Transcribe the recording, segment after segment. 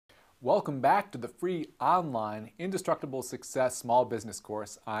Welcome back to the free online Indestructible Success Small Business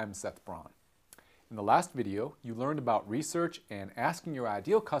course. I'm Seth Braun. In the last video, you learned about research and asking your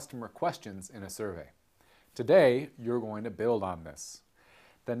ideal customer questions in a survey. Today, you're going to build on this.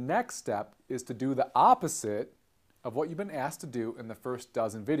 The next step is to do the opposite of what you've been asked to do in the first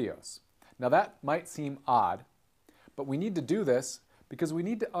dozen videos. Now that might seem odd, but we need to do this because we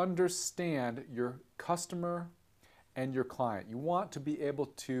need to understand your customer and your client. You want to be able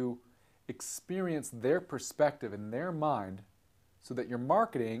to experience their perspective in their mind so that your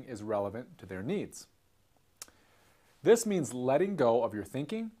marketing is relevant to their needs. This means letting go of your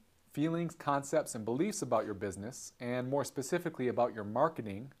thinking, feelings, concepts, and beliefs about your business, and more specifically about your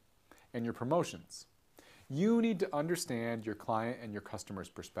marketing and your promotions. You need to understand your client and your customer's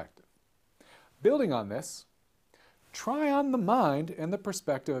perspective. Building on this, try on the mind and the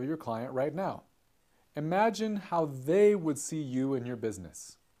perspective of your client right now. Imagine how they would see you and your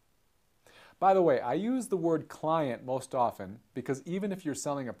business. By the way, I use the word client most often because even if you're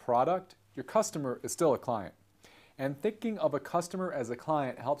selling a product, your customer is still a client. And thinking of a customer as a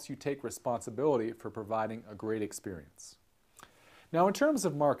client helps you take responsibility for providing a great experience. Now, in terms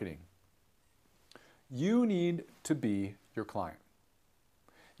of marketing, you need to be your client.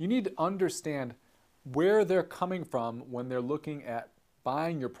 You need to understand where they're coming from when they're looking at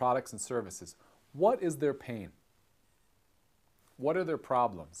buying your products and services. What is their pain? What are their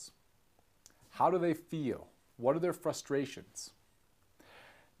problems? How do they feel? What are their frustrations?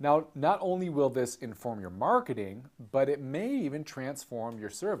 Now, not only will this inform your marketing, but it may even transform your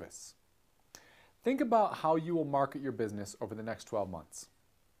service. Think about how you will market your business over the next 12 months.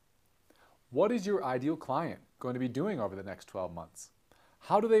 What is your ideal client going to be doing over the next 12 months?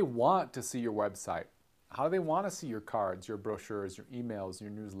 How do they want to see your website? How do they want to see your cards, your brochures, your emails, your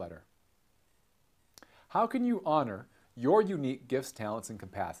newsletter? How can you honor your unique gifts, talents, and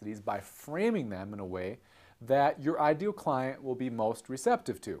capacities by framing them in a way that your ideal client will be most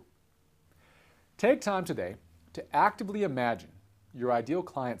receptive to? Take time today to actively imagine your ideal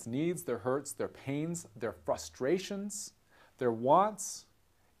client's needs, their hurts, their pains, their frustrations, their wants,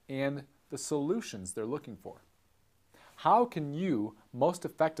 and the solutions they're looking for. How can you most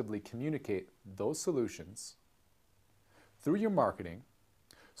effectively communicate those solutions through your marketing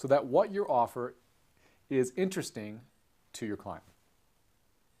so that what you offer is interesting to your client?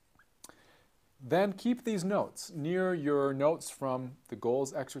 Then keep these notes near your notes from the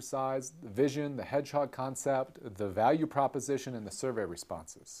goals exercise, the vision, the hedgehog concept, the value proposition, and the survey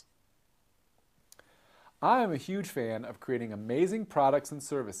responses. I am a huge fan of creating amazing products and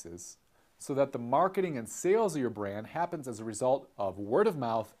services so that the marketing and sales of your brand happens as a result of word of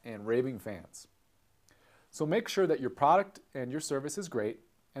mouth and raving fans. So make sure that your product and your service is great,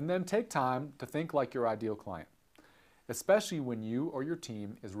 and then take time to think like your ideal client, especially when you or your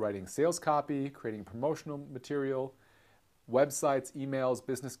team is writing sales copy, creating promotional material, websites, emails,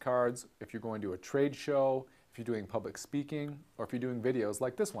 business cards, if you're going to a trade show, if you're doing public speaking, or if you're doing videos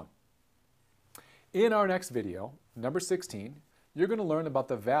like this one. In our next video, number 16, you're going to learn about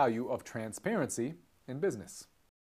the value of transparency in business.